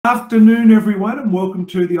Afternoon, everyone, and welcome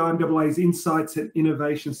to the IMAA's Insights and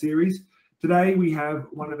Innovation series. Today, we have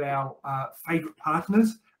one of our favourite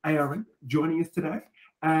partners, ARN, joining us today,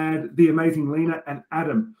 and the amazing Lena and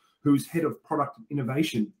Adam, who's Head of Product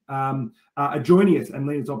Innovation, are joining us, and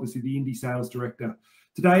Lena's obviously the Indie Sales Director.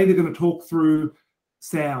 Today, they're going to talk through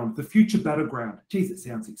sound, the future Battleground. Geez, it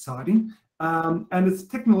sounds exciting. And it's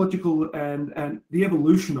technological and the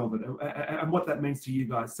evolution of it and what that means to you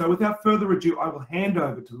guys. So without further ado, I will hand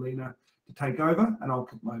over to Lena to take over, and I'll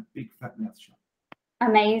keep my big fat mouth shut.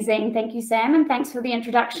 Amazing. Thank you, Sam, and thanks for the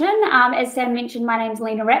introduction. As Sam mentioned, my name's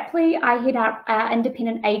Lena Rapley. I head up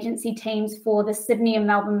independent agency teams for the Sydney and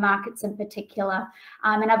Melbourne markets in particular.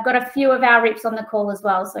 And I've got a few of our reps on the call as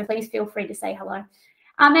well, so please feel free to say hello.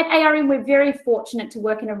 At ARN, we're very fortunate to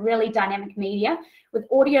work in a really dynamic media. With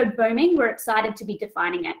audio booming, we're excited to be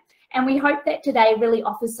defining it. And we hope that today really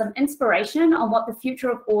offers some inspiration on what the future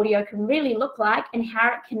of audio can really look like and how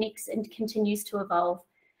it connects and continues to evolve.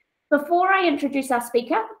 Before I introduce our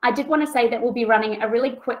speaker, I did want to say that we'll be running a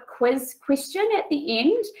really quick quiz question at the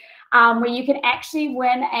end, where you can actually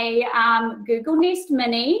win a Google Nest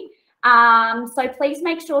Mini. So please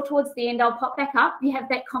make sure towards the end, I'll pop back up. You have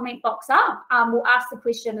that comment box up. We'll ask the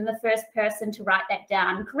question, and the first person to write that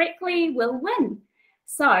down correctly will win.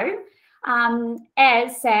 So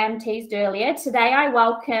as Sam teased earlier, today I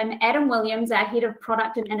welcome Adam Williams, our Head of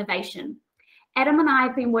Product and Innovation. Adam and I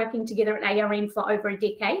have been working together at ARN for over a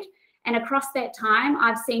decade. And across that time,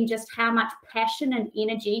 I've seen just how much passion and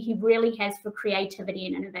energy he really has for creativity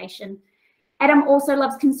and innovation. Adam also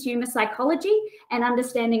loves consumer psychology and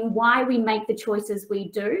understanding why we make the choices we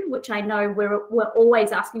do, which I know we're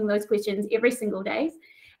always asking those questions every single day.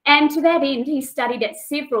 And to that end, he studied at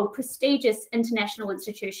several prestigious international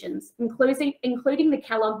institutions, including the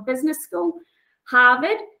Kellogg Business School,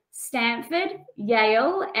 Harvard, Stanford,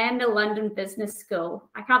 Yale, and the London Business School.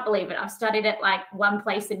 I can't believe it. I've studied at like one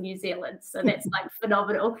place in New Zealand, so that's like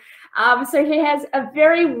phenomenal. So he has a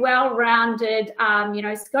very well-rounded,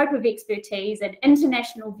 scope of expertise and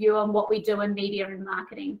international view on what we do in media and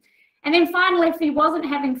marketing. And then finally, if he wasn't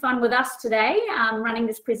having fun with us today, running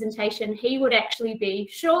this presentation, he would actually be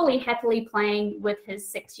surely happily playing with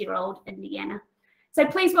his 6-year-old Indiana. So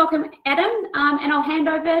please welcome Adam, and I'll hand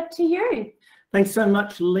over to you. Thanks so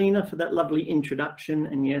much, Lena, for that lovely introduction.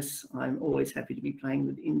 And yes, I'm always happy to be playing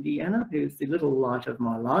with Indiana, who's the little light of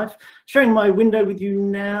my life. Sharing my window with you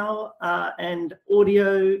now, and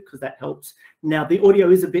audio, because that helps. Now, the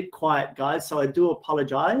audio is a bit quiet, guys, so I do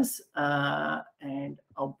apologize. And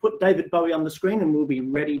I'll put David Bowie on the screen and we'll be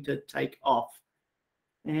ready to take off.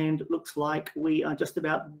 And it looks like we are just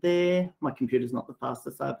about there. My computer's not the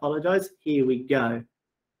fastest, I apologize. Here we go.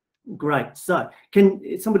 Great. So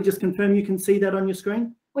can somebody just confirm you can see that on your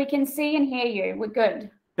screen? We can see and hear you. We're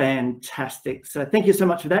good. Fantastic. So thank you so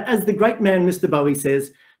much for that. As the great man, Mr. Bowie,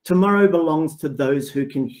 says, tomorrow belongs to those who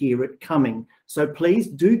can hear it coming. So please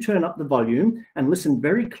do turn up the volume and listen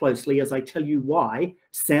very closely as I tell you why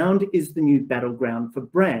sound is the new battleground for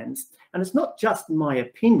brands. And it's not just my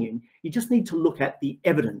opinion. You just need to look at the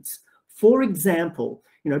evidence. For example,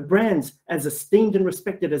 brands as esteemed and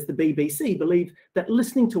respected as the BBC believe that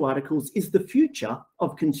listening to articles is the future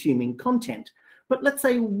of consuming content. But let's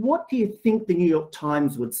say, what do you think the New York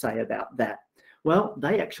Times would say about that? Well,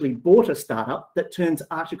 they actually bought a startup that turns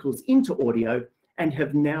articles into audio and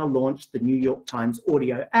have now launched the New York Times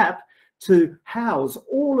audio app to house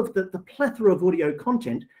all of the plethora of audio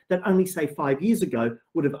content that only, say, 5 years ago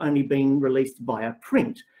would have only been released via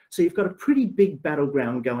print. So you've got a pretty big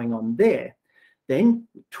battleground going on there. Then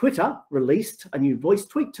Twitter released a new voice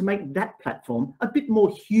tweak to make that platform a bit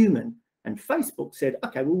more human. And Facebook said,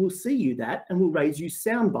 okay, well, we'll see you that and we'll raise you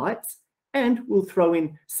sound bites and we'll throw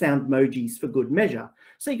in sound emojis for good measure.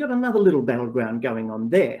 So you got another little battleground going on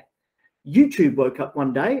there. YouTube woke up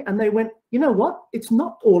one day and they went, you know what? It's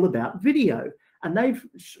not all about video. And they've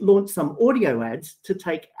launched some audio ads to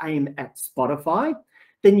take aim at Spotify.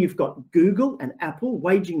 Then you've got Google and Apple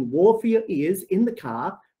waging war for your ears in the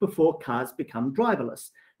car before cars become driverless.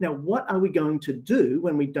 Now, what are we going to do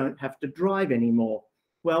when we don't have to drive anymore?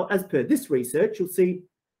 Well, as per this research, you'll see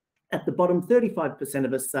at the bottom, 35%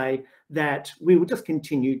 of us say that we will just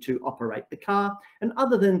continue to operate the car. And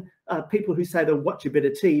other than people who say they'll watch a bit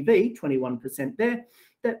of TV, 21% there,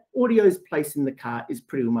 that audio's place in the car is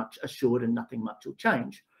pretty much assured and nothing much will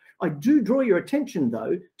change. I do draw your attention,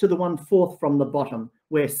 though, to the 1/4 from the bottom,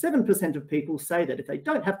 where 7% of people say that if they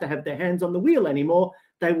don't have to have their hands on the wheel anymore,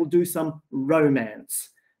 they will do some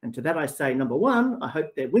romance. And to that I say, number one, I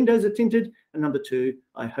hope their windows are tinted, and number two,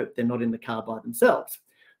 I hope they're not in the car by themselves.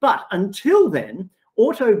 But until then,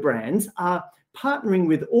 auto brands are partnering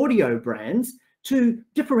with audio brands to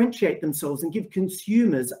differentiate themselves and give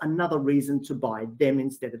consumers another reason to buy them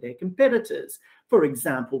instead of their competitors. For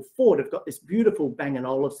example, Ford have got this beautiful Bang &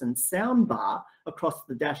 Olufsen sound bar across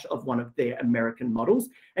the dash of one of their American models,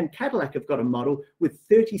 and Cadillac have got a model with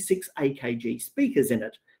 36 AKG speakers in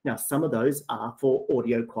it. Now, some of those are for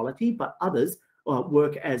audio quality, but others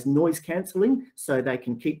work as noise cancelling, so they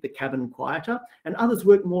can keep the cabin quieter, and others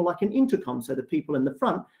work more like an intercom, so the people in the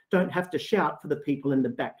front don't have to shout for the people in the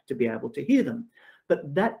back to be able to hear them.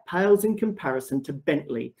 But that pales in comparison to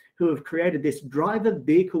Bentley, who have created this driver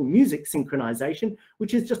vehicle music synchronization,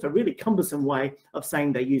 which is just a really cumbersome way of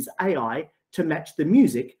saying they use AI to match the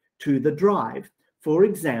music to the drive. For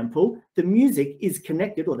example, the music is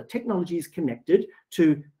connected, or the technology is connected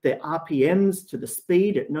to the RPMs, to the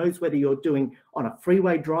speed. It knows whether you're doing on a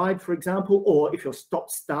freeway drive, for example, or if you're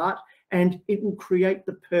stop-start, and it will create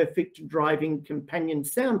the perfect driving companion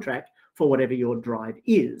soundtrack for whatever your drive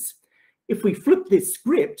is. If we flip this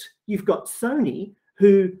script, you've got Sony,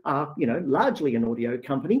 who are, largely an audio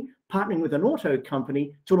company, partnering with an auto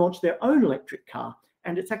company to launch their own electric car.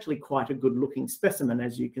 And it's actually quite a good-looking specimen,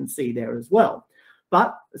 as you can see there as well.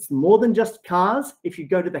 But it's more than just cars. If you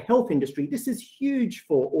go to the health industry, this is huge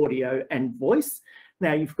for audio and voice.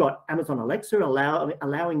 Now, you've got Amazon Alexa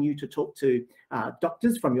allowing you to talk to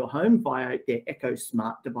doctors from your home via their Echo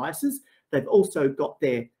Smart devices. They've also got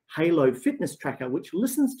their Halo fitness tracker, which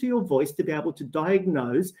listens to your voice to be able to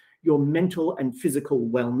diagnose your mental and physical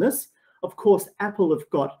wellness. Of course, Apple have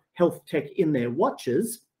got health tech in their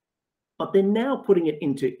watches, but they're now putting it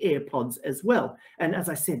into AirPods as well. And as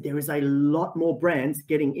I said, there is a lot more brands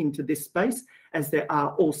getting into this space, as there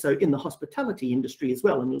are also in the hospitality industry as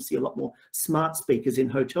well. And you'll see a lot more smart speakers in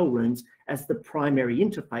hotel rooms as the primary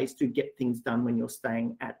interface to get things done when you're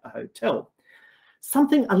staying at a hotel.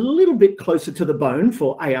 Something a little bit closer to the bone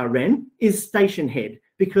for ARN is Station Head,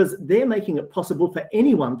 because they're making it possible for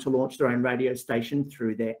anyone to launch their own radio station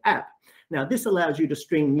through their app. Now, this allows you to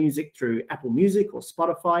stream music through Apple Music or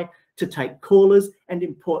Spotify, to take callers, and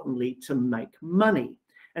importantly, to make money.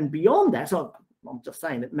 And beyond that, I'm just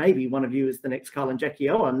saying that maybe one of you is the next Carl and Jackie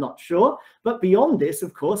O, I'm not sure. But beyond this,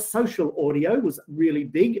 of course, social audio was really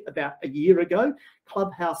big about a year ago.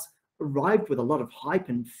 Clubhouse arrived with a lot of hype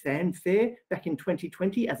and fanfare back in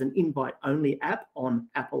 2020 as an invite-only app on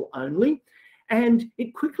Apple only. And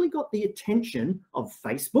it quickly got the attention of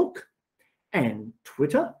Facebook and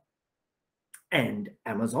Twitter and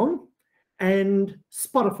Amazon and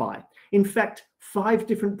Spotify. In fact, 5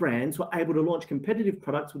 different brands were able to launch competitive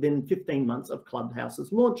products within 15 months of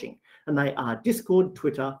Clubhouse's launching. And they are Discord,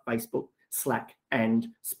 Twitter, Facebook, Slack, and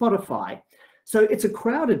Spotify. So it's a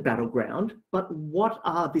crowded battleground, but what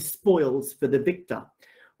are the spoils for the victor?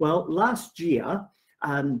 Well, last year,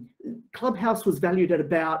 Clubhouse was valued at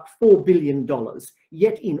about $4 billion.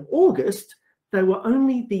 Yet in August, they were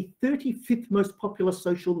only the 35th most popular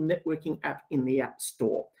social networking app in the App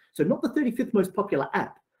Store. So not the 35th most popular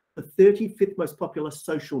app, the 35th most popular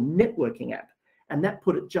social networking app. And that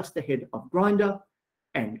put it just ahead of Grindr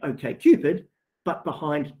and OkCupid, but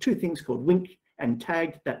behind 2 things called Wink and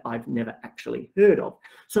Tagged that I've never actually heard of.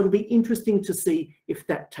 So it'll be interesting to see if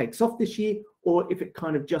that takes off this year or if it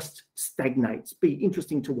kind of just stagnates. Be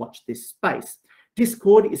interesting to watch this space.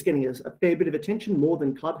 Discord is getting a fair bit of attention, more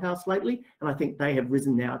than Clubhouse lately, and I think they have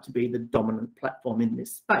risen now to be the dominant platform in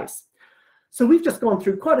this space. So we've just gone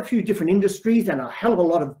through quite a few different industries and a hell of a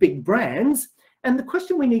lot of big brands. And the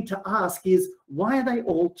question we need to ask is, why are they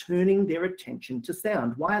all turning their attention to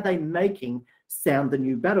sound? Why are they making sound the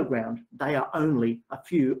new battleground? They are only a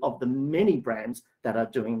few of the many brands that are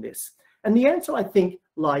doing this. And the answer, I think,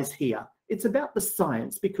 lies here. It's about the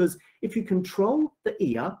science, because if you control the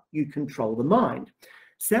ear, you control the mind.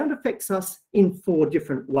 Sound affects us in 4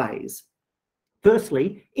 different ways.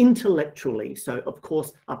 Firstly, intellectually. So, of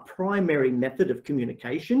course, a primary method of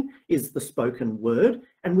communication is the spoken word,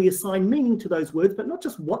 and we assign meaning to those words, but not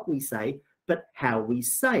just what we say, but how we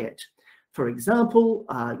say it. For example,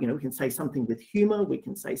 we can say something with humor, we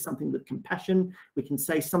can say something with compassion, we can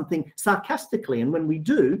say something sarcastically, and when we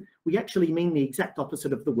do, we actually mean the exact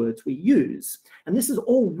opposite of the words we use. And this is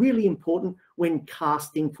all really important when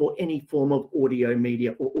casting for any form of audio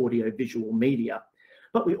media or audio-visual media.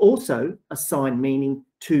 But we also assign meaning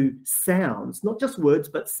to sounds, not just words,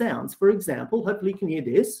 but sounds. For example, hopefully you can hear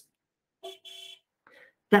this.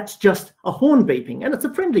 That's just a horn beeping, and it's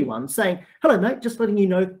a friendly one saying, hello, mate, just letting you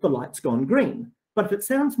know the light's gone green. But if it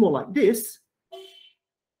sounds more like this,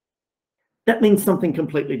 that means something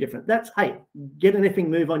completely different. That's, hey, get an effing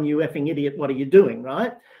move on, you effing idiot, what are you doing,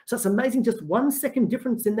 right? So it's amazing, just 1 second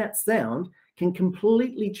difference in that sound can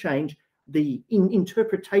completely change the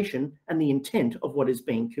interpretation and the intent of what is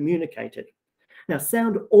being communicated. Now,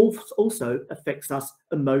 sound also affects us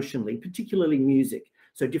emotionally, particularly music.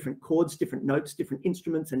 So different chords, different notes, different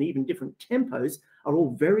instruments, and even different tempos are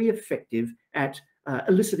all very effective at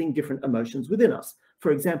eliciting different emotions within us.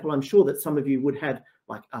 For example, I'm sure that some of you would have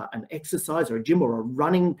like an exercise or a gym or a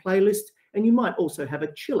running playlist, and you might also have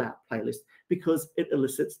a chill out playlist because it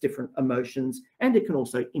elicits different emotions and it can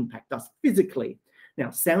also impact us physically. Now,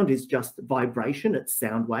 sound is just vibration, it's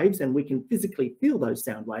sound waves, and we can physically feel those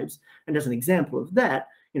sound waves. And as an example of that,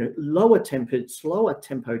 lower tempered, slower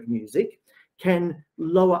tempoed music can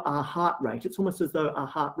lower our heart rate. It's almost as though our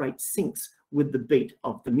heart rate syncs with the beat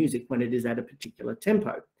of the music when it is at a particular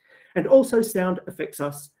tempo. And also sound affects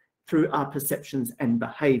us through our perceptions and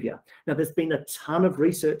behavior. Now, there's been a ton of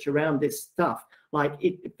research around this stuff, like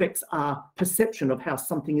it affects our perception of how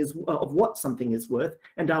something is, of what something is worth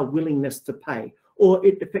and our willingness to pay. Or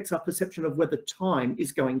it affects our perception of whether time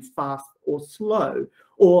is going fast or slow,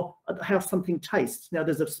 or how something tastes. Now,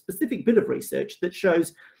 there's a specific bit of research that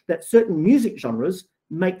shows that certain music genres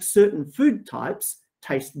make certain food types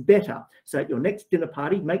taste better. So at your next dinner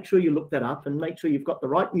party, make sure you look that up and make sure you've got the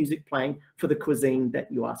right music playing for the cuisine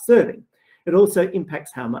that you are serving. It also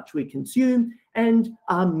impacts how much we consume and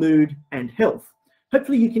our mood and health.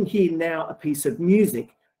 Hopefully you can hear now a piece of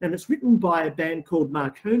music, and it's written by a band called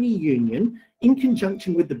Marconi Union in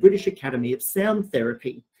conjunction with the British Academy of Sound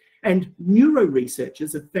Therapy. And neuro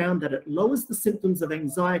researchers have found that it lowers the symptoms of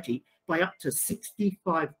anxiety by up to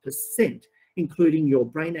 65%, including your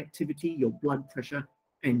brain activity, your blood pressure,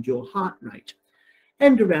 and your heart rate.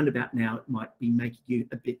 And around about now, it might be making you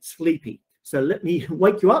a bit sleepy. So let me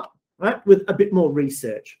wake you up, right, with a bit more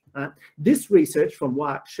research. This research from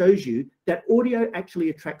WARC shows you that audio actually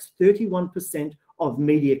attracts 31% of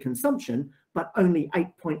media consumption, but only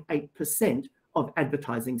 8.8% of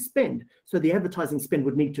advertising spend. So the advertising spend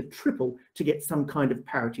would need to triple to get some kind of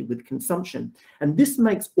parity with consumption. And this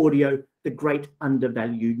makes audio the great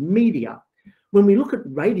undervalued media. When we look at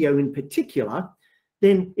radio in particular,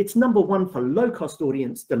 then it's number one for low-cost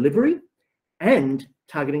audience delivery and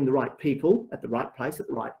targeting the right people at the right place at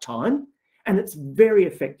the right time. And it's very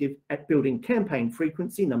effective at building campaign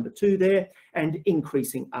frequency, number two there, and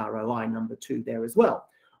increasing ROI, number two there as well.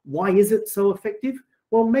 Why is it so effective?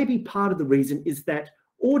 Well, maybe part of the reason is that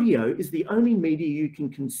audio is the only media you can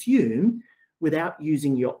consume without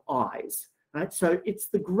using your eyes, right? So it's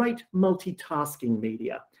the great multitasking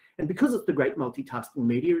media. And because it's the great multitasking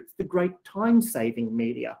media, it's the great time-saving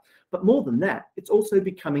media. But more than that, it's also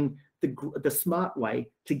becoming the smart way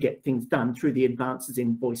to get things done through the advances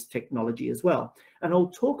in voice technology as well. And I'll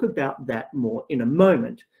talk about that more in a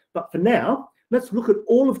moment. But for now, let's look at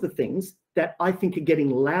all of the things that I think are getting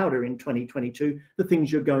louder in 2022, the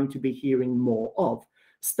things you're going to be hearing more of.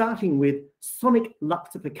 Starting with sonic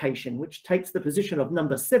luxification, which takes the position of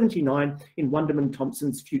number 79 in Wunderman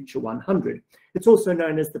Thompson's Future 100. It's also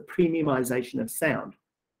known as the premiumization of sound.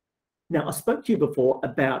 Now, I spoke to you before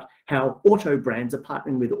about how auto brands are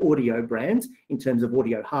partnering with audio brands in terms of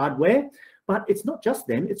audio hardware, but it's not just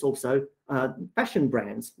them, it's also fashion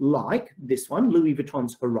brands like this one, Louis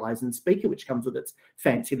Vuitton's Horizon speaker, which comes with its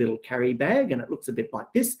fancy little carry bag, and it looks a bit like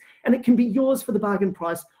this, and it can be yours for the bargain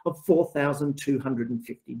price of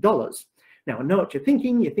 $4,250. Now, I know what you're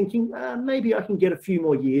thinking. You're thinking, maybe I can get a few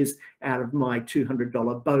more years out of my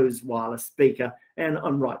 $200 Bose wireless speaker, and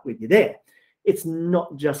I'm right with you there. It's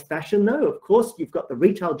not just fashion, though. Of course, you've got the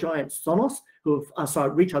retail giant Sonos,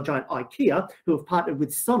 retail giant IKEA, who have partnered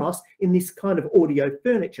with Sonos in this kind of audio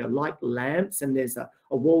furniture, like lamps, and there's a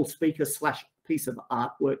wall speaker / piece of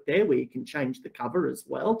artwork there where you can change the cover as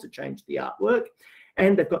well to change the artwork.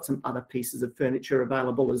 And they've got some other pieces of furniture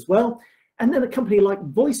available as well. And then a company like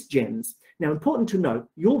Voice Gems. Now, important to note,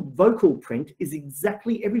 your vocal print is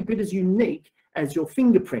exactly every bit as unique as your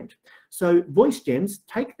fingerprint. So Voice Gems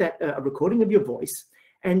take that a recording of your voice,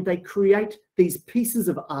 and they create these pieces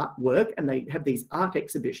of artwork, and they have these art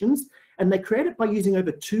exhibitions, and they create it by using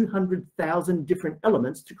over 200,000 different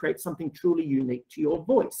elements to create something truly unique to your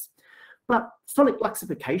voice. But sonic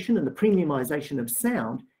luxification and the premiumization of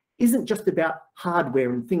sound isn't just about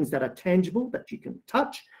hardware and things that are tangible that you can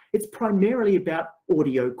touch. It's primarily about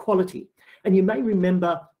audio quality. And you may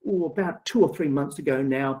remember, about 2 or 3 months ago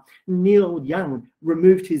now, Neil Young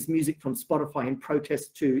removed his music from Spotify in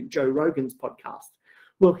protest to Joe Rogan's podcast.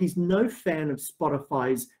 Well, he's no fan of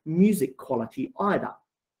Spotify's music quality either,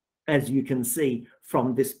 as you can see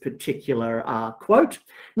from this particular quote.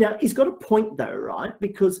 Now, he's got a point though, right?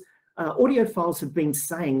 Because audiophiles have been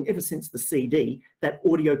saying ever since the CD that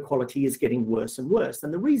audio quality is getting worse and worse.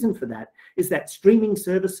 And the reason for that is that streaming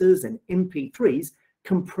services and MP3s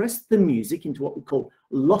compress the music into what we call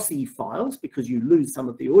lossy files because you lose some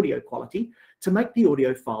of the audio quality. to make the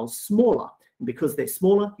audio files smaller. And because they're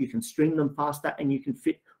smaller, you can stream them faster and you can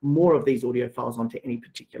fit more of these audio files onto any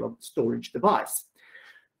particular storage device.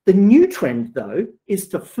 The new trend, though, is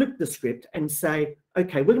to flip the script and say,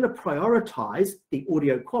 okay, we're going to prioritize the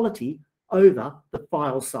audio quality over the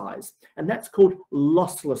file size. And that's called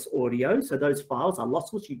lossless audio. So those files are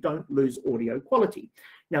lossless. You don't lose audio quality.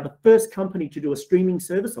 Now, the first company to do a streaming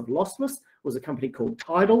service of lossless was a company called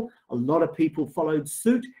Tidal. A lot of people followed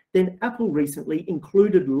suit. Then Apple recently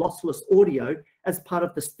included lossless audio as part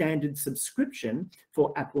of the standard subscription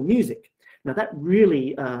for Apple Music. Now, that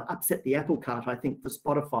really upset the apple cart, I think, for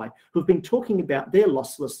Spotify, who've been talking about their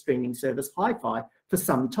lossless streaming service, Hi-Fi, for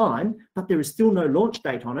some time, but there is still no launch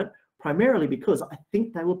date on it, primarily because I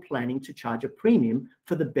think they were planning to charge a premium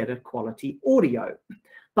for the better quality audio.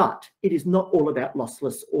 But it is not all about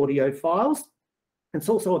lossless audio files. It's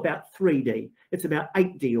also about 3D. It's about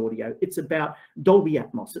 8D audio. It's about Dolby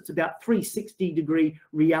Atmos. It's about 360-degree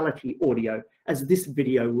reality audio, as this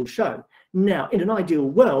video will show. Now, in an ideal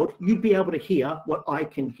world, you'd be able to hear what I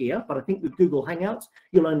can hear, but I think with Google Hangouts,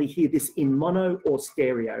 you'll only hear this in mono or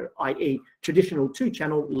stereo, i.e. traditional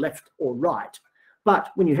 2-channel left or right.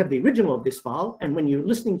 But when you have the original of this file, and when you're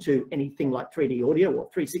listening to anything like 3D audio or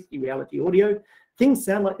 360 reality audio, things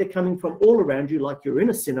sound like they're coming from all around you, like you're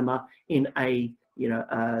in a cinema in a in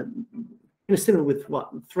a cinema with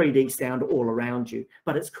 3D sound all around you,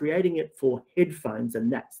 but it's creating it for headphones,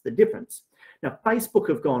 and that's the difference. Now, Facebook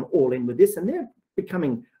have gone all in with this, and they're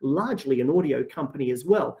becoming largely an audio company as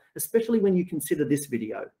well, especially when you consider this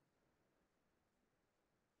video.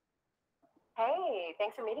 Hey,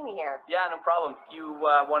 thanks for meeting me here. Yeah, no problem. You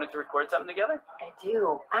wanted to record something together? I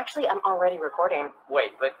do. Actually, I'm already recording.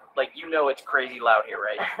 Wait, but like, you know it's crazy loud here,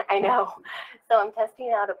 right? I know. So I'm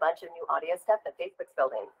testing out a bunch of new audio stuff that Facebook's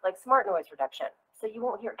building, like smart noise reduction. So you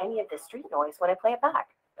won't hear any of the street noise when I play it back.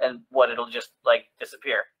 And what, it'll just like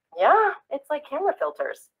disappear? Yeah, it's like camera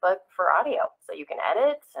filters, but for audio. So you can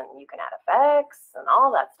edit and you can add effects and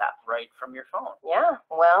all that stuff. Right from your phone? Yeah,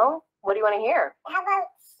 well, what do you want to hear? How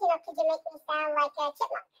about, could you make me sound like a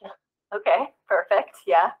chipmunk? Okay, perfect,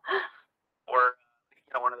 yeah. Or,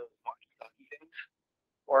 one of those walkie-talkie things?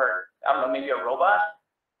 Or, I don't know, maybe a robot?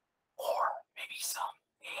 Or maybe some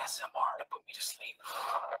ASMR to put me to sleep.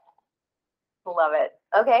 Love it.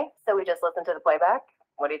 Okay, so we just listened to the playback.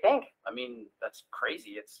 What do you think? I mean, that's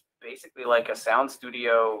crazy. It's basically like a sound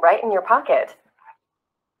studio. Right in your pocket.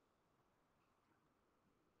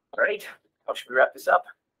 Great. How should we wrap this up?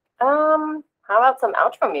 How about some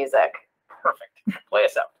outro music? Perfect. Play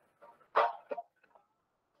us out.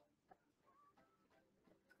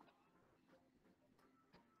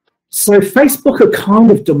 So Facebook are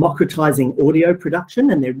kind of democratizing audio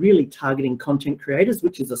production, and they're really targeting content creators,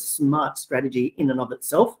 which is a smart strategy in and of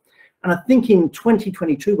itself. And I think in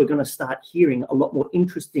 2022, we're going to start hearing a lot more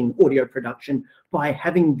interesting audio production by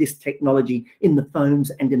having this technology in the phones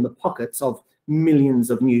and in the pockets of millions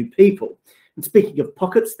of new people. And speaking of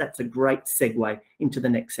pockets, that's a great segue into the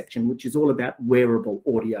next section, which is all about wearable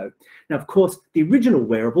audio. Now, of course, the original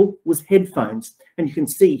wearable was headphones. And you can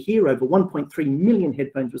see here over 1.3 million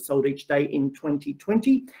headphones were sold each day in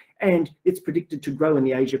 2020. And it's predicted to grow in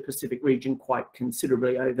the Asia Pacific region quite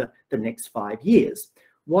considerably over the next 5 years.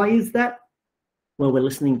 Why is that? Well, we're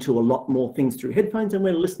listening to a lot more things through headphones, and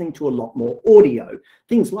we're listening to a lot more audio.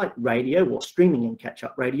 Things like radio or streaming and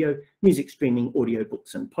catch-up radio, music streaming,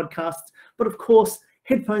 audiobooks and podcasts. But of course,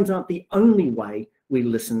 headphones aren't the only way we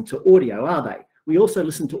listen to audio, are they? We also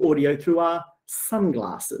listen to audio through our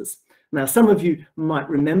sunglasses. Now, some of you might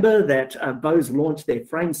remember that Bose launched their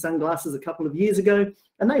frame sunglasses a couple of years ago,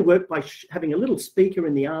 and they work by having a little speaker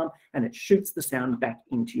in the arm, and it shoots the sound back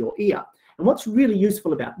into your ear. And what's really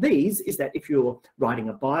useful about these is that if you're riding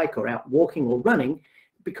a bike or out walking or running,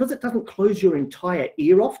 because it doesn't close your entire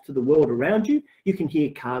ear off to the world around you, you can hear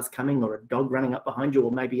cars coming or a dog running up behind you,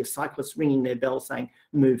 or maybe a cyclist ringing their bell saying,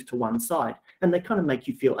 move to one side. And they kind of make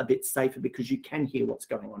you feel a bit safer because you can hear what's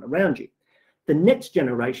going on around you. The next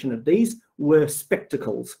generation of these were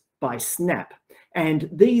spectacles by Snap. And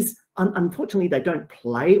these, unfortunately, they don't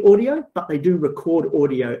play audio, but they do record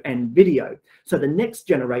audio and video. So the next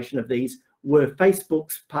generation of these were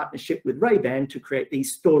Facebook's partnership with Ray-Ban to create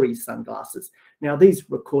these Stories sunglasses. Now, these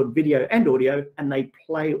record video and audio, and they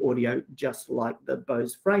play audio just like the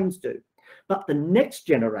Bose frames do. But the next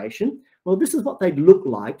generation, well, this is what they'd look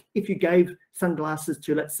like if you gave sunglasses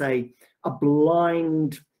to, let's say, a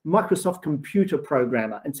blind Microsoft computer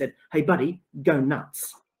programmer and said, hey, buddy, go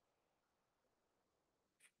nuts.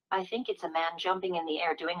 I think it's a man jumping in the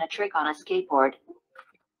air doing a trick on a skateboard.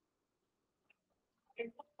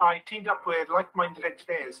 I teamed up with like-minded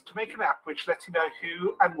engineers to make an app which lets you know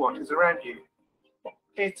who and what is around you.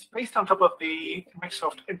 It's based on top of the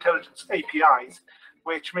Microsoft Intelligence APIs,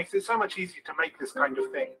 which makes it so much easier to make this kind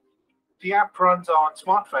of thing. The app runs on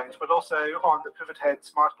smartphones, but also on the Pivot Head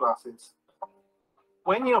smart glasses.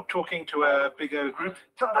 When you're talking to a bigger group,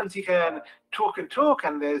 sometimes you can talk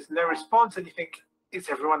and there's no response, and you think, is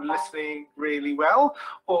everyone listening really well,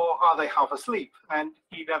 or are they half asleep? And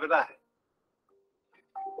you never know.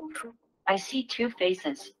 I see two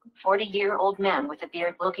faces, 40-year-old man with a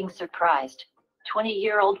beard looking surprised,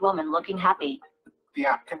 20-year-old woman looking happy. The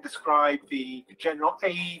app can describe the general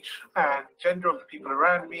age and gender of the people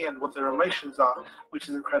around me and what their emotions are, which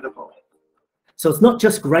is incredible. So it's not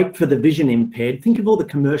just great for the vision impaired. Think of all the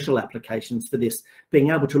commercial applications for this, being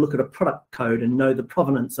able to look at a product code and know the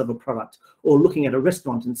provenance of a product, or looking at a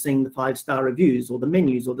restaurant and seeing the 5-star reviews or the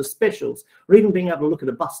menus or the specials, or even being able to look at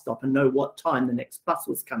a bus stop and know what time the next bus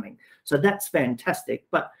was coming. So that's fantastic.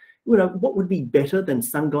 But you know, what would be better than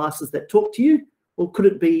sunglasses that talk to you? Or could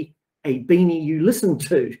it be a beanie you listen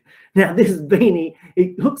to? Now this beanie,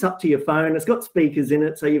 it hooks up to your phone, it's got speakers in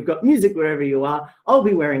it, so you've got music wherever you are. I'll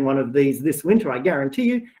be wearing one of these this winter, I guarantee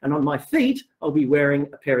you, and on my feet I'll be wearing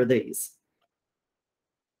a pair of these.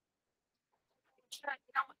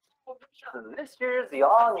 This year's the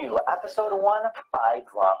all-new Episode 1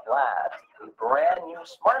 5-Drop Labs, a brand new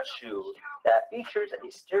smart shoe that features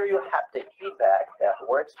a stereo haptic feedback that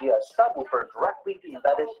works via a subwoofer directly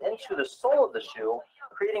embedded into the sole of the shoe,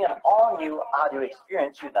 creating an all-new audio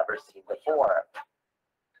experience you've never seen before.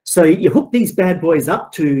 So you hook these bad boys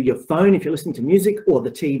up to your phone if you're listening to music, or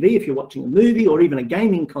the TV if you're watching a movie, or even a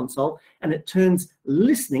gaming console, and it turns the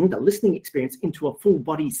listening experience into a full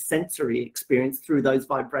body sensory experience through those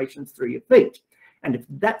vibrations through your feet. And if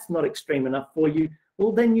that's not extreme enough for you,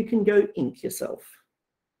 well, then you can go ink yourself.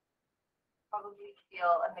 Probably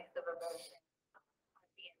feel a mix of emotions.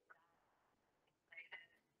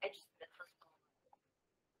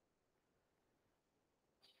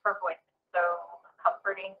 Her voice is so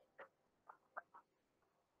comforting.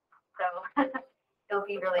 So it'll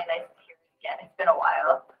be really nice to hear it again. It's been a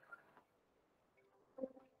while.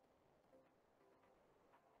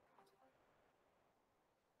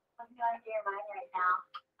 What's going through your mind right now?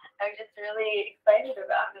 I'm just really excited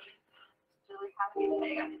about it. Really happy that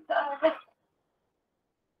I got it done.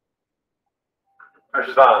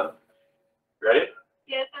 Pressure's on. Ready?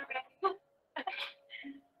 Yes, I'm ready.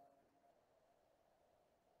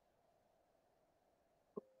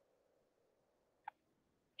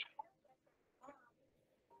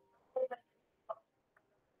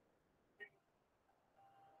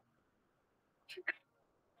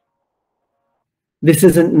 This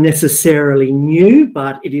isn't necessarily new,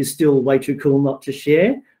 but it is still way too cool not to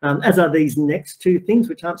share, as are these next two things,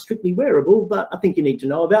 which aren't strictly wearable, but I think you need to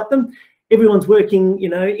know about them. Everyone's working, you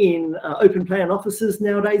know, in open plan offices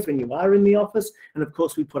nowadays when you are in the office. And of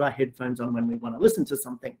course, we put our headphones on when we want to listen to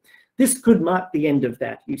something. This could mark the end of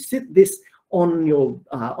that. You sit this on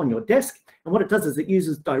your desk, and what it does is it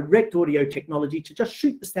uses direct audio technology to just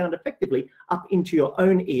shoot the sound effectively up into your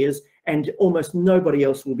own ears, and almost nobody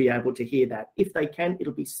else will be able to hear that. If they can,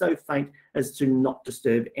 it'll be so faint as to not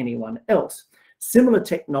disturb anyone else. Similar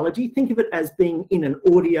technology, think of it as being in an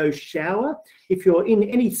audio shower. If you're in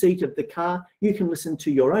any seat of the car, you can listen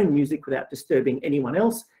to your own music without disturbing anyone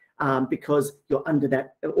else, because you're under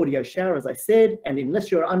that audio shower, as I said, and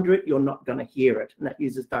unless you're under it, you're not going to hear it. And that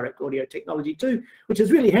uses direct audio technology too, which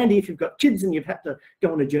is really handy if you've got kids and you've had to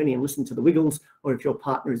go on a journey and listen to the Wiggles, or if your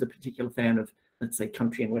partner is a particular fan of, let's say,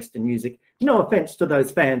 country and Western music. No offense to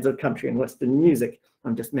those fans of country and Western music.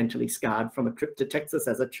 I'm just mentally scarred from a trip to Texas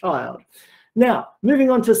as a child. Now,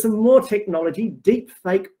 moving on to some more technology, deep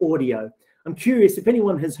fake audio. I'm curious if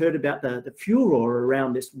anyone has heard about the furor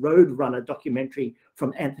around this Roadrunner documentary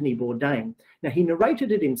from Anthony Bourdain. Now, he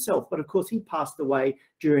narrated it himself, but of course he passed away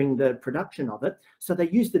during the production of it. So they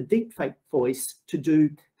used the deep fake voice to do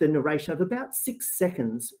the narration of about 6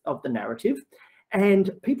 seconds of the narrative.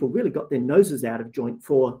 And people really got their noses out of joint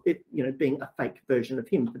for it, you know, being a fake version of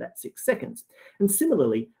him for that 6 seconds. And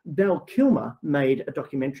similarly, Val Kilmer made a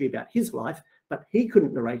documentary about his life, but he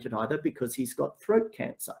couldn't narrate it either because he's got throat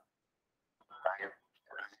cancer.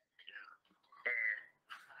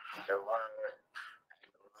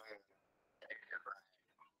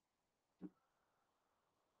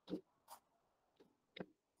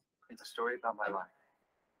 It's a story about my life.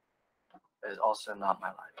 It is also not my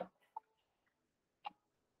life.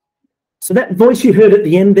 So that voice you heard at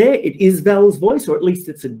the end there, it is Val's voice, or at least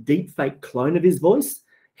it's a deep fake clone of his voice.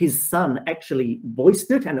 His son actually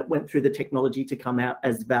voiced it, and it went through the technology to come out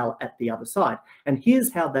as Val at the other side. And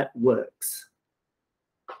here's how that works.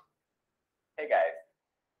 Hey guys,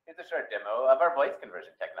 here's a short demo of our voice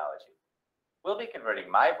conversion technology. we'll be converting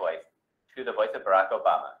my voice to the voice of Barack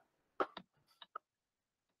Obama.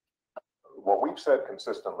 What we've said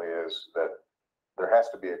consistently is that there has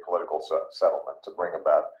to be a political settlement to bring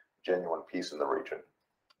about genuine peace in the region.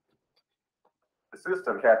 The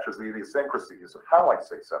system captures the idiosyncrasies of how I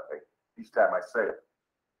say something each time I say it.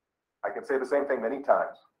 I can say the same thing many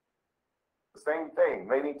times. The same thing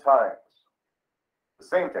many times. The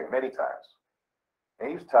same thing many times.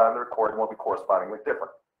 And each time the recording will be correspondingly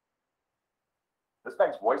different. This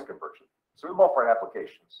makes voice conversion suitable for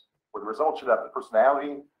applications where the result should have the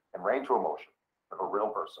personality and range of emotion of a real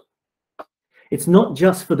person. It's not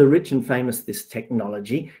just for the rich and famous, this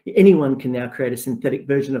technology. Anyone can now create a synthetic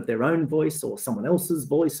version of their own voice or someone else's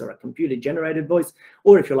voice or a computer-generated voice.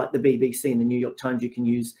 Or if you're like the BBC and the New York Times, you can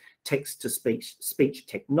use text-to-speech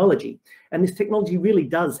technology. And this technology really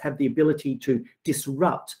does have the ability to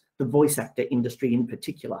disrupt the voice actor industry in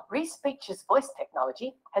particular. Respeech's voice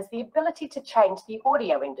technology has the ability to change the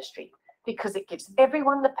audio industry because it gives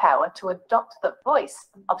everyone the power to adopt the voice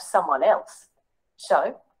of someone else.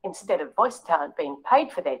 So, instead of voice talent being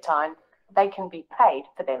paid for their time, they can be paid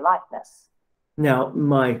for their likeness. Now,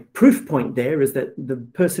 my proof point there is that the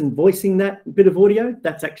person voicing that bit of audio,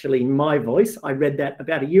 that's actually my voice. I read that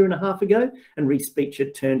about 1.5 years ago, and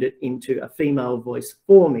Respeecher turned it into a female voice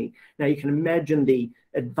for me. Now, you can imagine the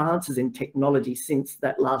advances in technology since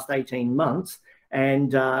that last 18 months.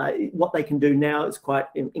 And what they can do now is quite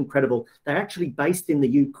incredible. They're actually based in the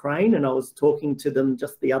Ukraine, and I was talking to them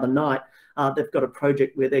just the other night. They've got a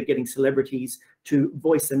project where they're getting celebrities to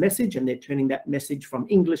voice a message, and they're turning that message from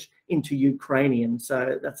English into Ukrainian.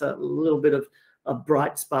 So that's a little bit of a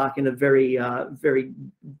bright spark in a very, very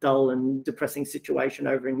dull and depressing situation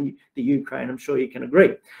over in the Ukraine. I'm sure you can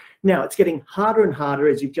agree. Now, it's getting harder and harder,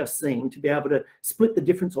 as you've just seen, to be able to split the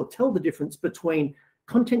difference or tell the difference between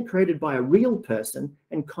content created by a real person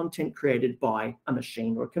and content created by a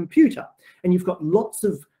machine or a computer. And you've got lots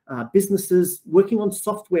of businesses working on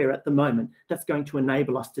software at the moment that's going to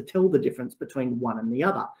enable us to tell the difference between one and the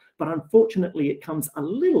other. But unfortunately, it comes a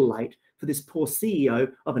little late for this poor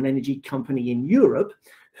CEO of an energy company in Europe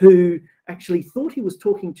who actually thought he was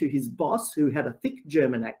talking to his boss, who had a thick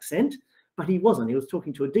German accent, but he wasn't. He was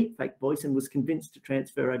talking to a deepfake voice and was convinced to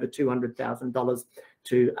transfer over $200,000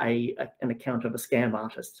 to an account of a scam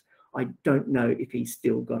artist. I don't know if he's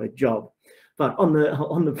still got a job. But on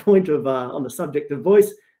the point of on the subject of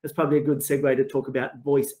voice, it's probably a good segue to talk about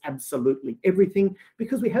voice absolutely everything,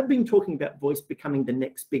 because we have been talking about voice becoming the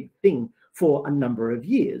next big thing for a number of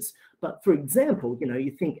years. But for example, you know, you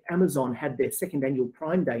think Amazon had their second annual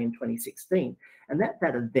Prime Day in 2016, and at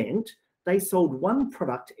that event, they sold one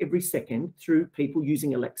product every second through people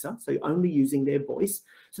using Alexa, so only using their voice.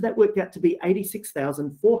 So that worked out to be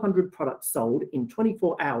 86,400 products sold in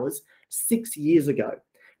 24 hours 6 years ago.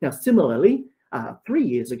 Now, similarly, 3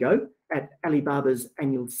 years ago, at Alibaba's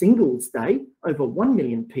annual Singles Day, over 1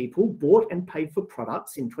 million people bought and paid for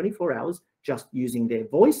products in 24 hours just using their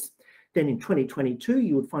voice. Then in 2022,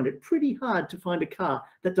 you would find it pretty hard to find a car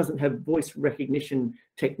that doesn't have voice recognition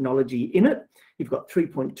technology in it. You've got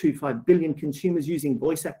 3.25 billion consumers using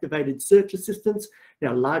voice-activated search assistants.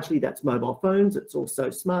 Now, largely that's mobile phones. It's also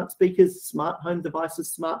smart speakers, smart home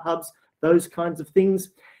devices, smart hubs, those kinds of things.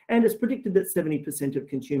 And it's predicted that 70% of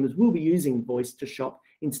consumers will be using voice to shop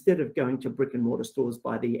instead of going to brick and mortar stores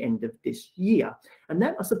by the end of this year. And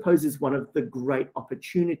that, I suppose, is one of the great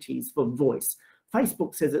opportunities for voice.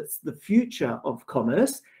 Facebook says it's the future of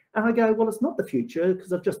commerce. And I go, well, it's not the future,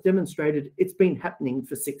 because I've just demonstrated it's been happening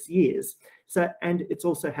for 6 years. So, and it's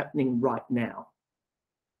also happening right now.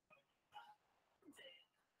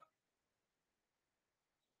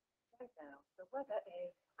 Right now, the weather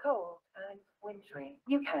is cold and wintry.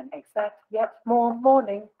 You can expect yet more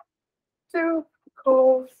morning dew, of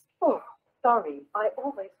course. Oh, sorry, I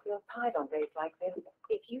always feel tired on days like this.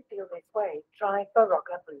 If you feel this way, try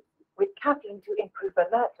Barocca Boost with caffeine to improve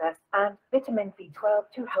alertness and vitamin B12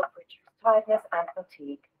 to help reduce tiredness and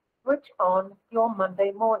fatigue. Switch on your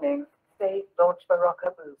Monday morning. Say launch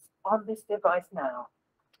Barocca Boost on this device now.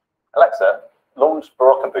 Alexa, launch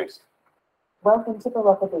Barocca Boost. Welcome to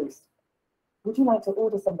Barocca Boost. Would you like to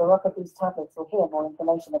order some Barocca Boost tablets or hear more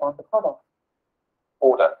information about the product?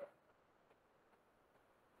 Order.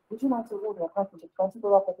 Would you like to order a package of 20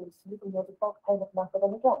 Barocca Boost using your default payment method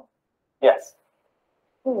and address? Yes.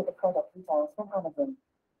 Here are the product details from Amazon.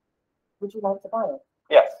 Would you like to buy it?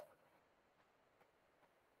 Yes.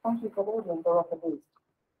 Thank you for ordering Barocca Boost.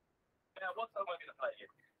 Now, what song am I going to play here?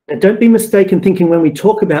 Now, don't be mistaken thinking when we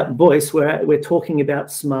talk about voice, we're talking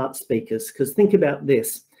about smart speakers, because think about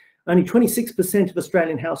this. Only 26% of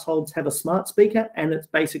Australian households have a smart speaker, and it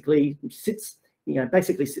basically sits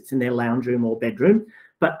basically sits in their lounge room or bedroom,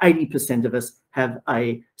 but 80% of us have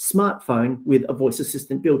a smartphone with a voice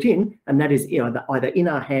assistant built in, and that is either in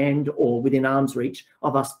our hand or within arm's reach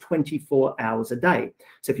of us 24 hours a day.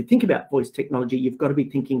 So if you think about voice technology, you've got to be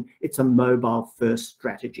thinking it's a mobile first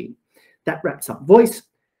strategy. That wraps up voice.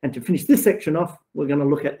 And to finish this section off, we're going to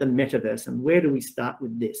look at the metaverse. And where do we start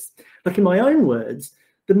with this? Like, in my own words,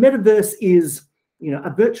 the metaverse is a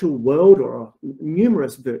virtual world, or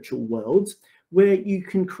numerous virtual worlds, where you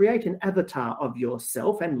can create an avatar of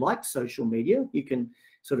yourself, and like social media, you can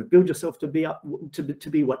sort of build yourself to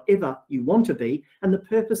be whatever you want to be, and the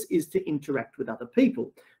purpose is to interact with other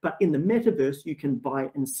people. But in the metaverse, you can buy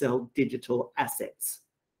and sell digital assets.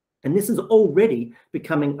 And this is already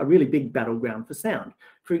becoming a really big battleground for sound.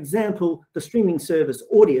 For example, the streaming service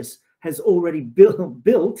Audius has already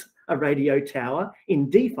built a radio tower in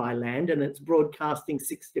DeFi land, and it's broadcasting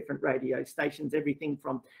 6 different radio stations, everything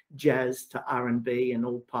from jazz to R&B and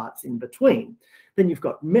all parts in between. Then you've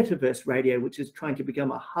got Metaverse Radio, which is trying to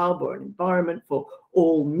become a hub or an environment for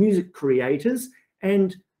all music creators,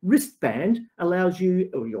 and Wristband allows you,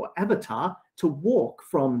 or your avatar, to walk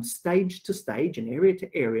from stage to stage and area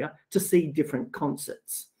to area to see different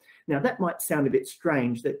concerts. Now, that might sound a bit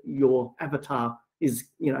strange, that your avatar is,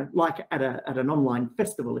 like at an online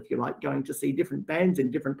festival, if you like, going to see different bands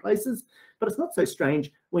in different places. But it's not so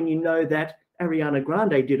strange when you know that Ariana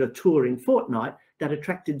Grande did a tour in Fortnite that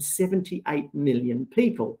attracted 78 million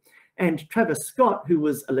people. And Travis Scott, who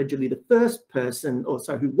was allegedly the first person,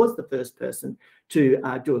 who was the first person to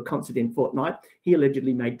do a concert in Fortnite, he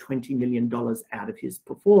allegedly made $20 million out of his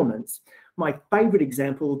performance. My favorite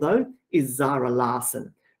example, though, is Zara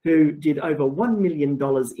Larsson, who did over $1 million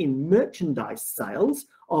in merchandise sales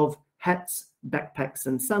of hats, backpacks,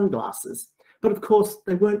 and sunglasses. But of course,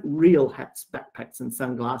 they weren't real hats, backpacks, and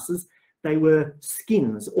sunglasses. They were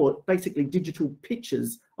skins, or basically digital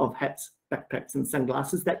pictures of hats, backpacks, and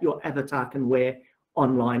sunglasses that your avatar can wear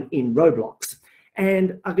online in Roblox.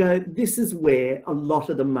 And I go, this is where a lot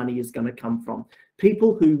of the money is going to come from.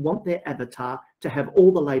 People who want their avatar to have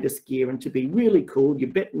all the latest gear and to be really cool. You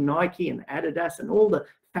bet Nike and Adidas and all the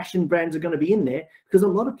fashion brands are going to be in there, because a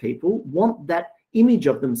lot of people want that image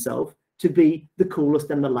of themselves to be the coolest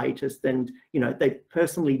and the latest, and they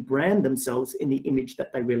personally brand themselves in the image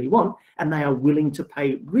that they really want, and they are willing to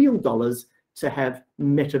pay real dollars to have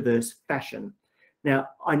metaverse fashion. Now,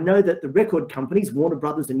 I know that the record companies, Warner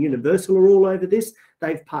Brothers and Universal, are all over this.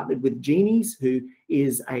 They've partnered with Genies, who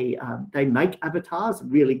is they make avatars,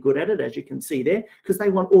 really good at it, as you can see there, because they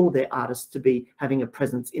want all their artists to be having a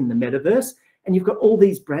presence in the metaverse. And you've got all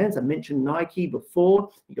these brands. I mentioned Nike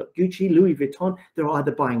before. You've got Gucci, Louis Vuitton. They're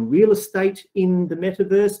either buying real estate in the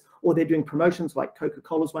metaverse, or they're doing promotions like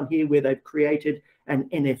Coca-Cola's one here, where they've created an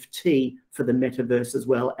NFT for the metaverse as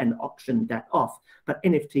well and auctioned that off. But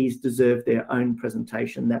NFTs deserve their own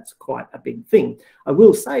presentation. That's quite a big thing. I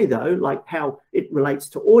will say, though, like how it relates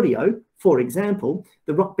to audio, for example,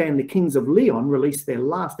 the rock band The Kings of Leon released their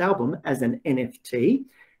last album as an NFT,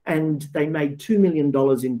 and they made $2 million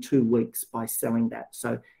in 2 weeks by selling that.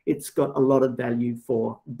 So it's got a lot of value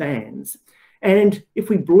for bands. And if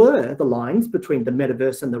we blur the lines between the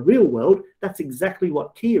metaverse and the real world, that's exactly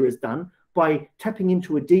what Kia has done by tapping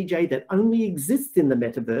into a DJ that only exists in the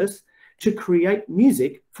metaverse to create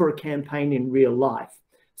music for a campaign in real life.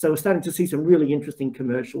 So we're starting to see some really interesting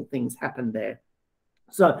commercial things happen there.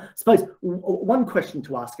 So I suppose one question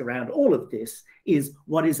to ask around all of this is,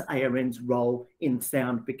 what is ARN's role in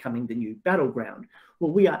sound becoming the new battleground?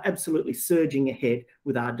 Well, we are absolutely surging ahead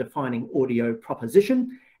with our defining audio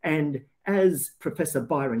proposition. And as Professor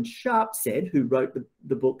Byron Sharp said, who wrote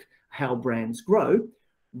the book How Brands Grow,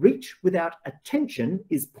 reach without attention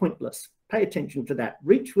is pointless. Pay attention to that.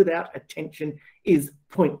 Reach without attention is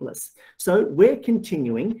pointless. So we're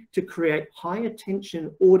continuing to create high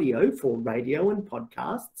attention audio for radio and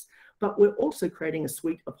podcasts, but we're also creating a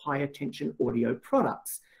suite of high attention audio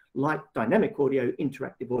products like dynamic audio,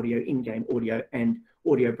 interactive audio, in-game audio, and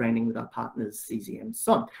audio branding with our partners CZM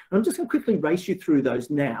Son. And I'm just going to quickly race you through those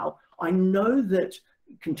now. I know that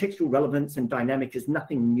contextual relevance and dynamic is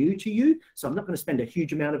nothing new to you, so I'm not going to spend a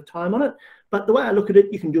huge amount of time on it. But the way I look at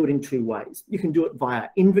it, you can do it in 2 ways. You can do it via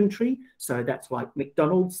inventory. So that's like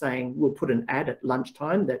McDonald's saying, we'll put an ad at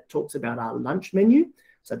lunchtime that talks about our lunch menu.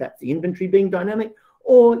 So that's the inventory being dynamic.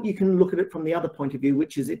 Or you can look at it from the other point of view,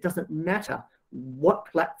 which is it doesn't matter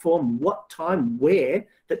what platform, what time, where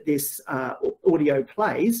that this audio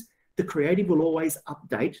plays, the creative will always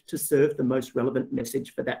update to serve the most relevant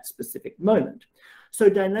message for that specific moment. So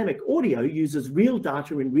dynamic audio uses real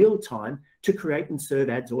data in real time to create and serve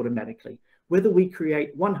ads automatically. Whether we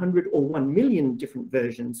create 100 or 1 million different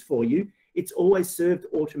versions for you, it's always served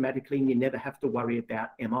automatically and you never have to worry about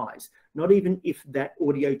MIs, not even if that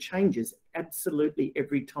audio changes absolutely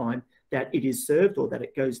every time that it is served or that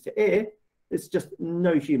it goes to air. There's just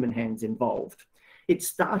no human hands involved. It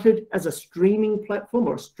started as a streaming platform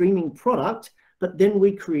or a streaming product, but then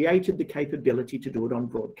we created the capability to do it on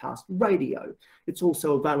broadcast radio. It's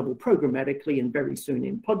also available programmatically and very soon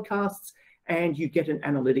in podcasts, and you get an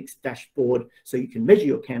analytics dashboard so you can measure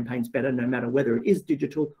your campaigns better no matter whether it is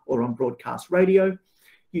digital or on broadcast radio.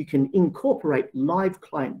 You can incorporate live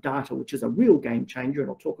client data, which is a real game changer, and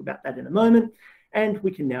I'll talk about that in a moment. And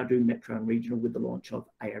we can now do metro and regional with the launch of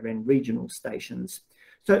ARN regional stations.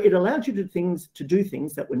 So it allows you to do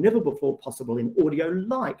things that were never before possible in audio,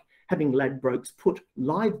 like having Ladbrokes put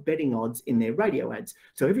live betting odds in their radio ads.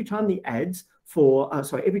 So every time the odds for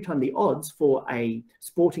a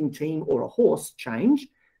sporting team or a horse change,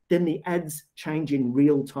 then the ads change in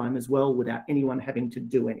real time as well without anyone having to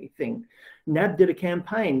do anything. NAB did a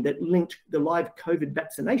campaign that linked the live COVID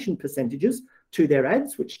vaccination percentages to their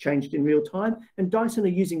ads, which changed in real time, and Dyson are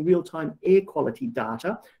using real-time air quality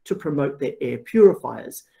data to promote their air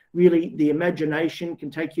purifiers. Really, the imagination can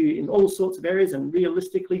take you in all sorts of areas, and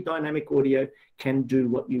realistically, dynamic audio can do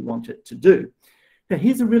what you want it to do. Now,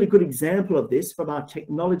 here's a really good example of this from our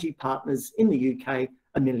technology partners in the UK,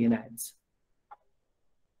 A Million Ads.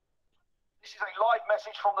 This is a live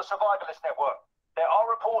message from the Survivalist Network. There are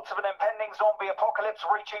reports of an impending zombie apocalypse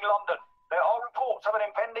reaching London. There are reports of an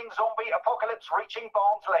impending zombie apocalypse reaching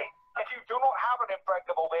Barnsley. If you do not have an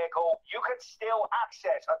impregnable vehicle, you can still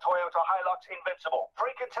access a Toyota Hilux Invincible.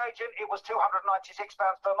 Pre-contagion, it was £296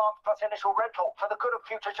 per month plus initial rental. For the good of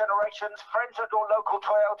future generations, friends at your local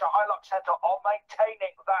Toyota Hilux Centre are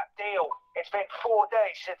maintaining that deal. It's been 4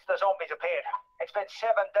 days since the zombies appeared. It's been 7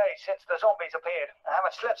 days since the zombies appeared. I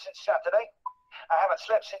haven't slept since Saturday. I haven't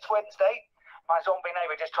slept since Wednesday. My zombie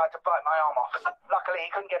neighbour just tried to bite my arm off. Luckily,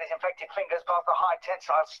 he couldn't get his infected fingers past the high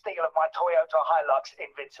tensile steel of my Toyota Hilux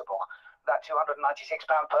Invincible. That £296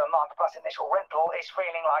 per month plus initial rental is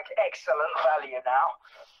feeling like excellent value now.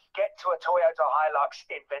 Get to a Toyota Hilux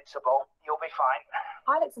Invincible. You'll be fine.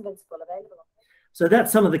 Hilux Invincible available. So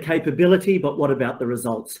that's some of the capability, but what about the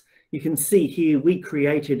results? You can see here we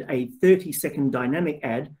created a 30-second dynamic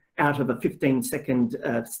ad out of a 15-second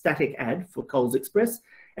static ad for Coles Express.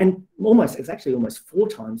 And it's actually almost 4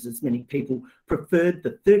 times as many people preferred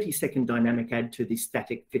the 30-second dynamic ad to the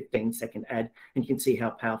static 15-second ad. And you can see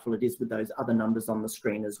how powerful it is with those other numbers on the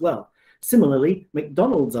screen as well. Similarly,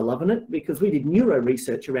 McDonald's are loving it because we did neuro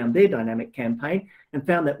research around their dynamic campaign and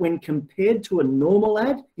found that when compared to a normal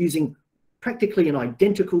ad using practically an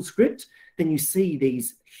identical script, then you see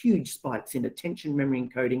these huge spikes in attention, memory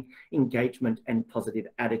encoding, engagement, and positive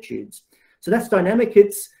attitudes. So that's dynamic.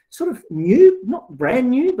 It's sort of new, not brand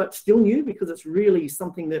new, but still new because it's really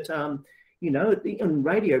something that, in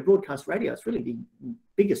radio, broadcast radio, it's really the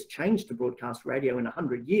biggest change to broadcast radio in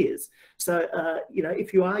 100 years. So,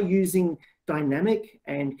 if you are using dynamic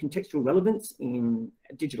and contextual relevance in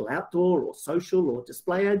digital outdoor or social or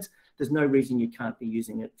display ads, there's no reason you can't be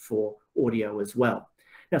using it for audio as well.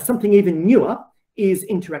 Now, something even newer is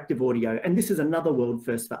interactive audio, and this is another world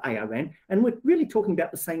first for ARN, and we're really talking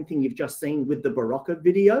about the same thing you've just seen with the Barocca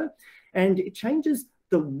video, and it changes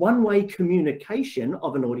the one-way communication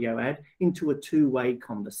of an audio ad into a two-way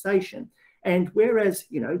conversation. And whereas,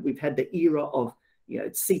 we've had the era of,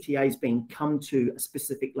 CTAs being come to a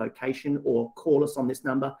specific location or call us on this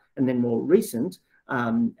number, and then more recent,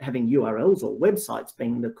 having URLs or websites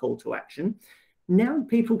being the call to action. Now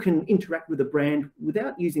people can interact with a brand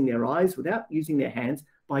without using their eyes, without using their hands,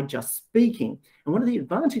 by just speaking. And one of the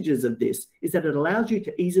advantages of this is that it allows you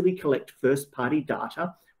to easily collect first-party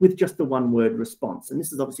data with just the one-word response. And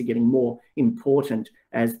this is obviously getting more important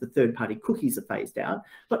as the third-party cookies are phased out.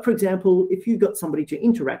 But for example, if you've got somebody to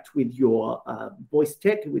interact with your voice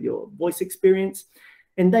tech, with your voice experience,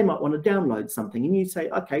 and they might want to download something, and you say,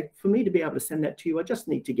 okay, for me to be able to send that to you, I just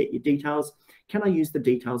need to get your details. Can I use the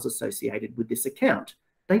details associated with this account?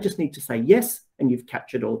 They just need to say yes, and you've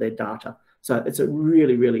captured all their data. So it's a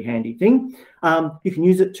really, really handy thing. You can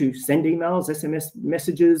use it to send emails, SMS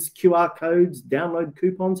messages, QR codes, download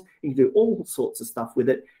coupons. You can do all sorts of stuff with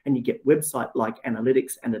it, and you get website-like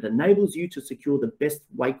analytics, and it enables you to secure the best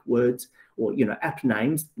wake words or app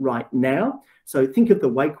names right now. So think of the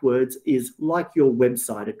wake words is like your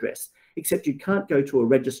website address, except you can't go to a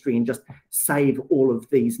registry and just save all of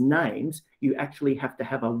these names. You actually have to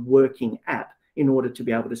have a working app in order to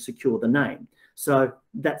be able to secure the name. So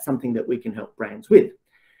that's something that we can help brands with.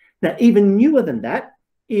 Now, even newer than that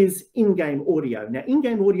is in-game audio. Now,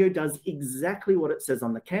 in-game audio does exactly what it says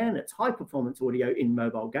on the can. It's high-performance audio in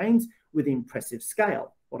mobile games with impressive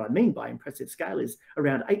scale. What I mean by impressive scale is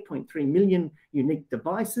around 8.3 million unique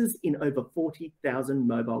devices in over 40,000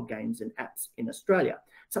 mobile games and apps in Australia.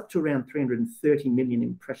 It's up to around 330 million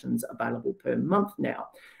impressions available per month now.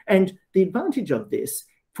 And the advantage of this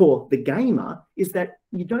for the gamer is that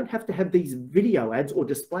you don't have to have these video ads or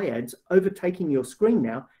display ads overtaking your screen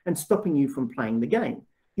now and stopping you from playing the game.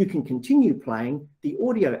 You can continue playing, the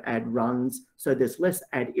audio ad runs, so there's less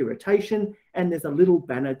ad irritation, and there's a little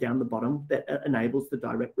banner down the bottom that enables the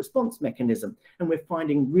direct response mechanism. And we're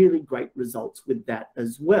finding really great results with that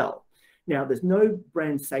as well. Now, there's no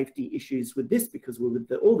brand safety issues with this because we're with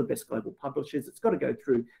all the best global publishers. It's got to go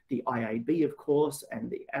through the IAB, of course, and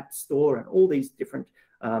the App Store and all these different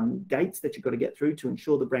gates that you've got to get through to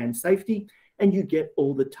ensure the brand safety. And you get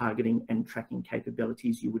all the targeting and tracking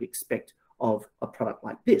capabilities you would expect of a product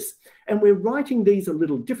like this. And we're writing these a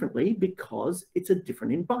little differently because it's a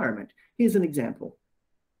different environment. Here's an example.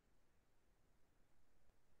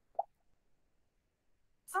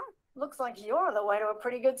 Looks like you're on the way to a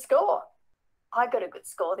pretty good score. I got a good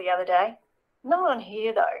score the other day. Not on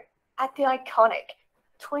here though. At the iconic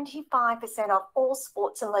 25% off all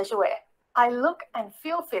sports and leisure wear. I look and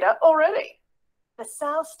feel fitter already. The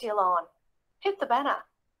sale's still on. Hit the banner.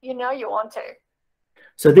 You know you want to.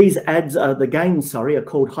 So these ads, the games, are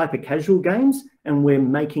called hyper casual games, and we're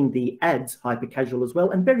making the ads hyper casual as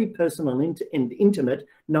well, and very personal and intimate,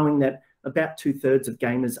 knowing that about 2/3 of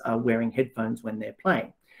gamers are wearing headphones when they're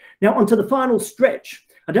playing. Now onto the final stretch.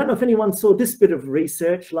 I don't know if anyone saw this bit of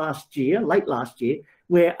research last year, late last year,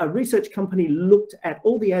 where a research company looked at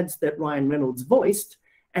all the ads that Ryan Reynolds voiced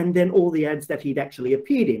and then all the ads that he'd actually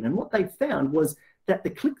appeared in. And what they found was that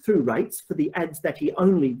the click-through rates for the ads that he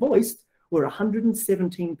only voiced were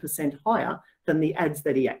 117% higher than the ads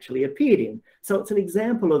that he actually appeared in. So it's an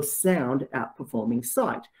example of sound outperforming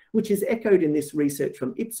sight, which is echoed in this research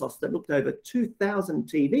from Ipsos that looked over 2,000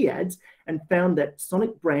 TV ads and found that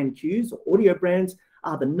sonic brand cues, or audio brands,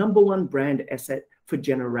 are the #1 brand asset for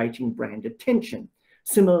generating brand attention.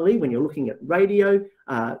 Similarly, when you're looking at radio,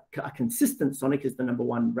 a consistent sonic is the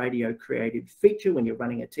 #1 radio creative feature when you're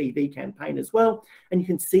running a TV campaign as well. And you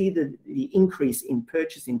can see the increase in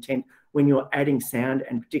purchase intent when you're adding sound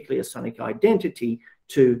and particularly a sonic identity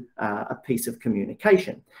to a piece of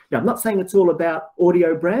communication. Now, I'm not saying it's all about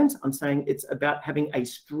audio brands. I'm saying it's about having a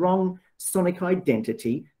strong sonic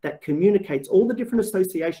identity that communicates all the different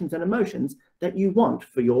associations and emotions that you want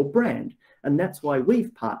for your brand. And that's why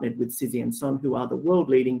we've partnered with Sizzy & Son, who are the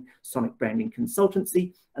world-leading sonic branding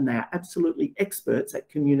consultancy, and they are absolutely experts at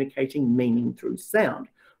communicating meaning through sound.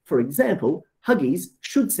 For example, Huggies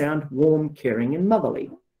should sound warm, caring, and motherly.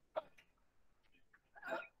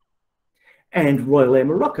 And Royal Air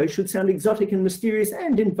Morocco should sound exotic and mysterious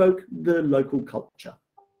and invoke the local culture.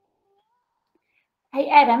 Hey,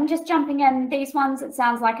 Adam, just jumping in, these ones, it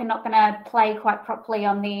sounds like are not going to play quite properly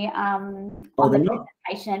on the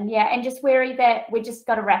presentation. Yeah, and just wary that we just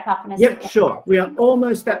got to wrap up in a second. Yep, sure. We are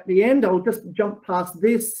almost at the end. I'll just jump past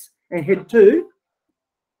this and head to,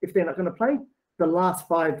 if they're not going to play, the last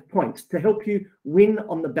 5 points to help you win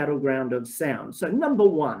on the battleground of sound. So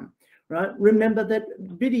 #1, right? Remember that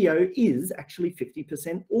video is actually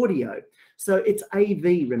 50% audio. So it's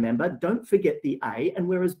AV, remember, don't forget the A. And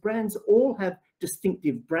whereas brands all have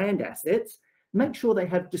distinctive brand assets, make sure they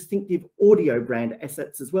have distinctive audio brand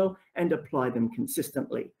assets as well and apply them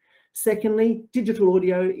consistently. Secondly, digital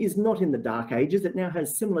audio is not in the dark ages. It now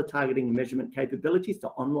has similar targeting and measurement capabilities to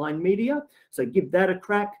online media. So give that a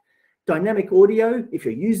crack. Dynamic audio, if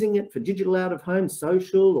you're using it for digital out of home,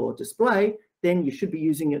 social or display, then you should be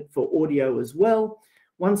using it for audio as well.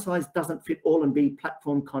 One size doesn't fit all and be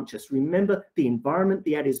platform conscious. Remember the environment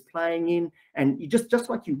the ad is playing in, and you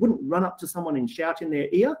just like you wouldn't run up to someone and shout in their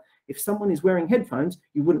ear. If someone is wearing headphones,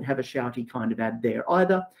 you wouldn't have a shouty kind of ad there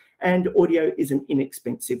either. And audio is an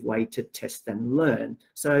inexpensive way to test and learn.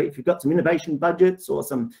 So if you've got some innovation budgets or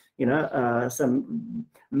some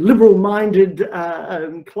liberal-minded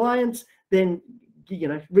clients, then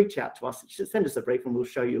reach out to us. Send us a brief and we'll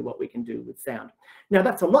show you what we can do with sound. Now,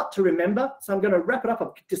 that's a lot to remember, so I'm going to wrap it up.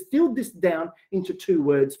 I've distilled this down into 2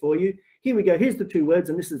 words for you. Here we go. Here's the 2 words,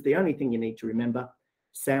 and this is the only thing you need to remember.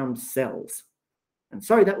 Sound sells. And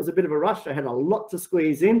sorry, that was a bit of a rush. I had a lot to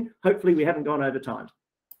squeeze in. Hopefully, we haven't gone over time.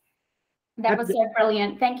 That was so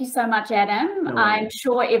brilliant. Thank you so much, Adam. No I'm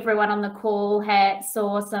sure everyone on the call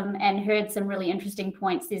saw some and heard some really interesting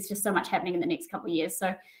points. There's just so much happening in the next couple of years. So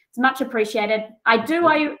it's much appreciated. I do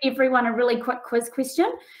owe everyone a really quick quiz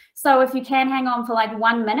question. So if you can hang on for like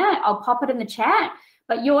 1 minute, I'll pop it in the chat.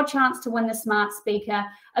 But your chance to win the smart speaker,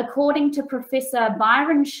 according to Professor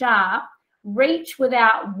Byron Sharp, reach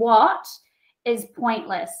without what is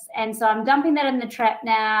pointless. And so I'm dumping that in the trap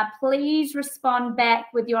now. Please respond back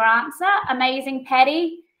with your answer. Amazing,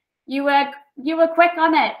 Patty. You were quick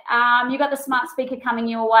on it. You got the smart speaker coming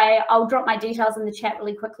your way. I'll drop my details in the chat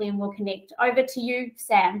really quickly and we'll connect. Over to you,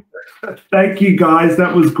 Sam. Thank you, guys.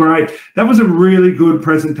 That was great. That was a really good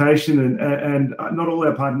presentation, and not all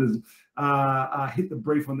our partners hit the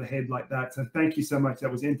brief on the head like that. So thank you so much.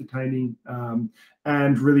 That was entertaining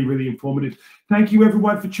and really, really informative. Thank you,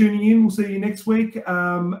 everyone, for tuning in. We'll see you next week.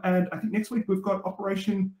 And I think next week we've got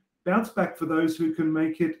Operation Bounce Back for those who can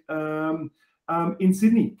make it in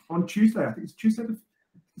Sydney on Tuesday. I think it's Tuesday the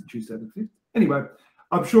 5th. Anyway,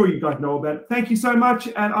 I'm sure you guys know about it. Thank you so much,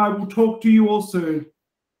 and I will talk to you all soon.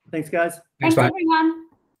 Thanks, guys. Thanks everyone.